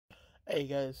Hey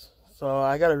guys, so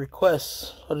I got a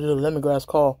request to do the lemongrass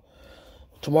call.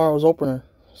 Tomorrow's opener,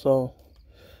 so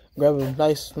grab a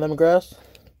nice lemongrass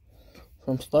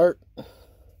from start.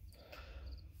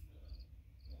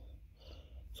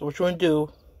 So what you want to do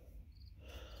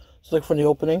is look for the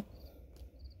opening.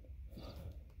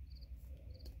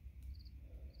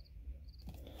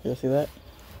 You see that?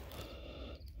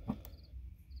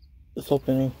 This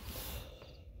opening.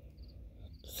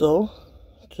 So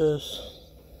just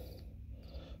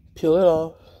peel it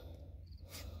off.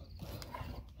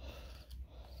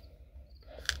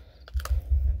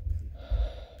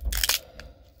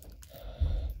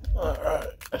 Alright.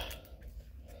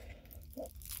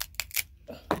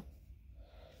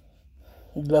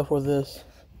 Left with this.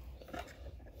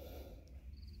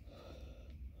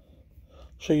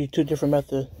 Show you two different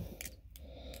methods.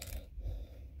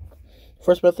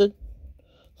 First method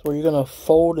is where you're gonna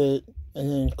fold it and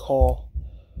then call.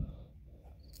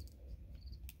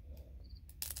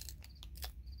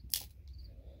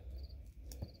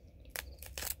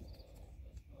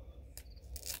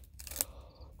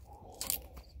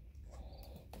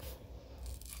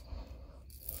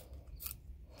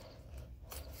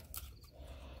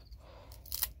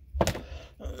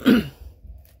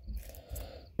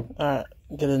 Alright,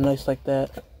 get it nice like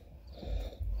that.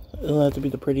 It doesn't have to be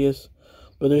the prettiest,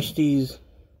 but there's these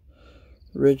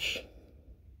rich,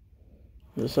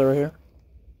 this right here.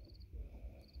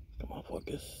 Come on,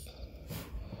 focus.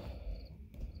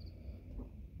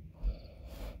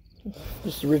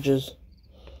 Just the ridges.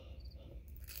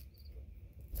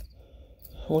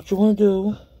 What you want to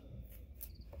do,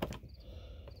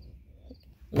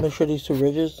 make sure these two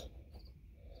ridges,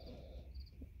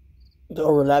 they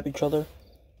overlap each other.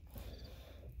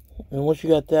 And once you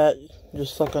got that,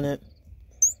 just suck on it.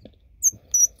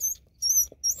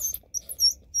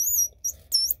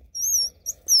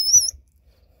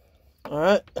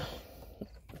 Alright.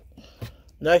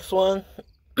 Next one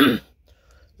is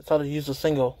how to use a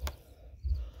single.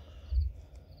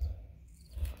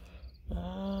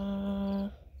 You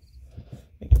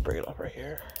can break it off right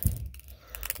here.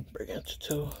 Break it into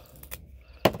two.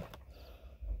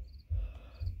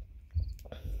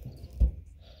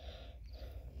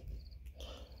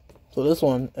 So this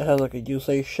one, it has like a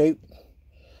U-shaped shape.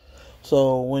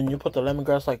 So when you put the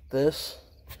lemongrass like this,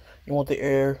 you want the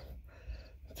air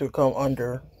to come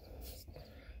under.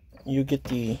 You get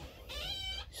the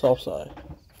soft side.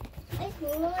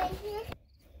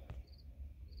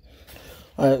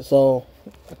 Alright, so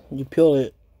you peel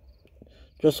it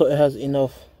just so it has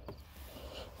enough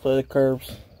so it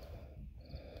curves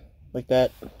like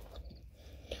that.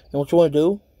 And what you want to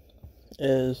do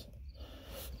is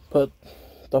put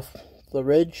the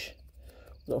ridge,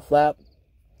 the flap,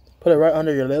 put it right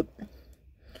under your lip.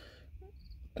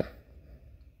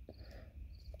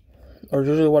 Or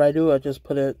usually what I do, I just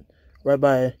put it right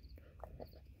by.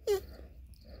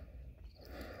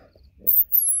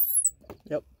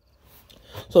 Yep.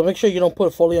 So make sure you don't put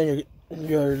it fully on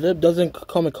your lip. Doesn't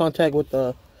come in contact with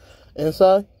the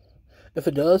inside. If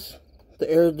it does,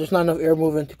 there's not enough air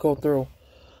moving to go through.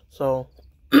 So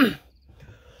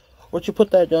once you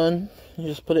put that done, you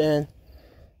just put it in.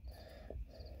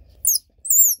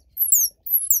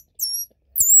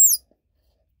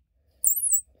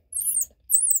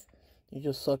 You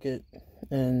just suck it,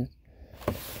 and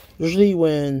usually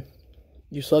when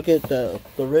you suck it, the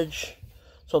ridge,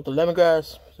 so the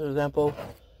lemongrass, for example,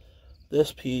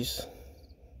 this piece,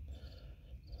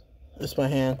 it's my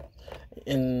hand,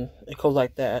 and it goes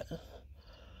like that.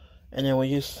 And then when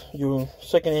you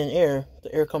suck it in air,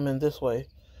 the air comes in this way,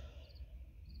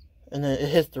 and then it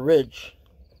hits the ridge.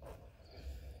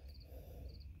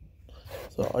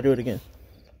 So I'll do it again.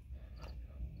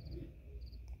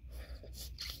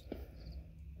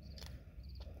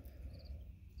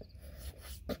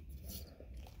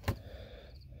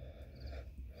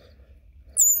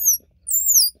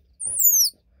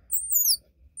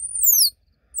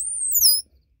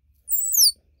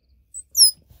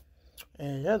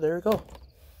 And yeah, there we go.